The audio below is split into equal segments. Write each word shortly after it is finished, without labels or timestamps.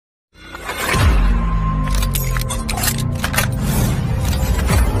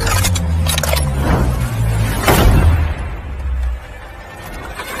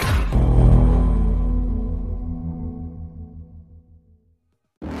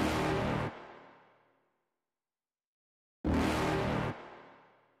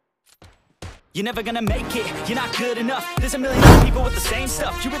You're never gonna make it, you're not good enough. There's a million other people with the same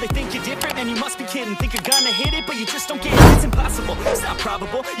stuff. You really think you're different, and you must be kidding. Think you're gonna hit it, but you just don't get it. It's impossible, it's not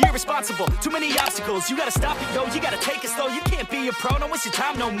probable, you're irresponsible. Too many obstacles, you gotta stop it, yo. You gotta take it slow, you can't be a pro. Don't waste your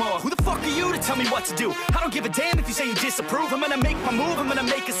time no more. Who the fuck are you to tell me what to do? I don't give a damn if you say you disapprove. I'm gonna make my move, I'm gonna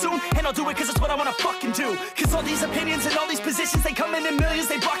make it soon. And I'll do it cause it's what I wanna fucking do. Cause all these opinions and all these positions, they come in millions,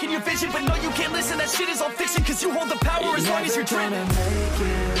 they blocking your vision. But no, you can't listen, that shit is all fiction. Cause you hold the power as long as you're dreaming.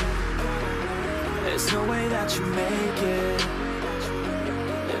 There's no way that you make it.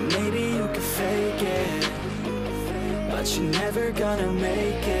 And maybe you can fake it, but you're never gonna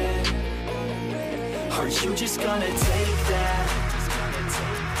make it. Are you just gonna take that?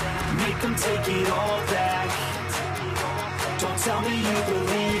 Make them take it all back. Don't tell me you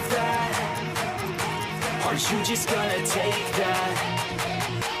believe that. Are you just gonna take that?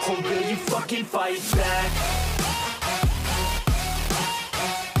 Or will you fucking fight back?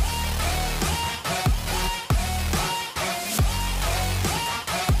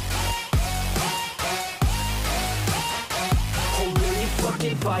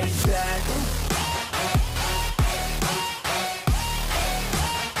 Fight back.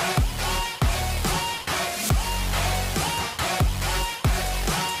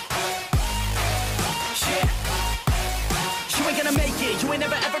 You ain't gonna make it, you ain't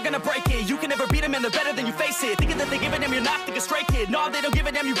never ever gonna break it. You can never beat them and they're better than you face it. Thinking that they give a damn, you're not, think a straight kid. No, they don't give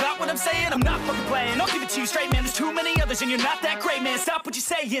a damn, you got what I'm saying? I'm not fucking playing, I'll give it to you straight, man. There's too many others and you're not that great, man. Stop what you're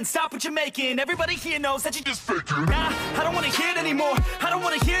saying, stop what you're making. Everybody here knows that you just faking. Nah, I don't wanna hear it anymore, I don't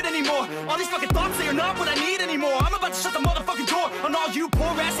wanna hear it anymore. All these fucking thoughts, they are not what I need anymore. I'm about to shut the motherfucking door on all you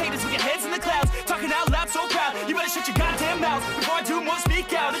poor ass haters with your heads in the clouds, talking out loud so proud. You better shut your goddamn mouth before I do more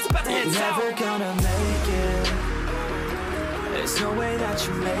speak out. It's about to head south. Never gonna make it. There's no way that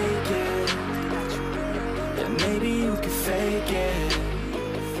you make it. And maybe you can fake it,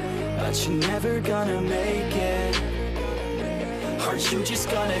 but you're never gonna make it. Are you just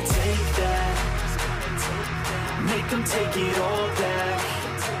gonna take that? Make them take it all back.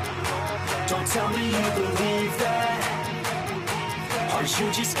 Don't tell me you believe that. Are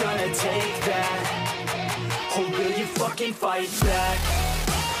you just gonna take that? Or will you fucking fight back?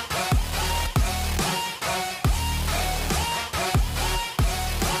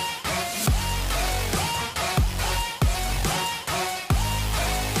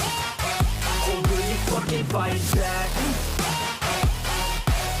 Fight back.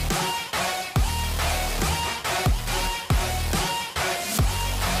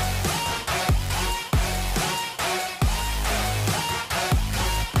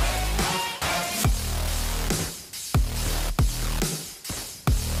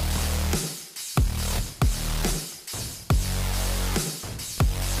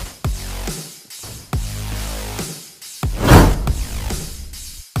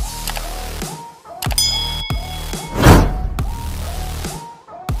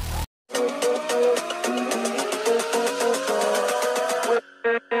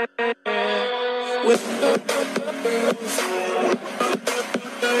 With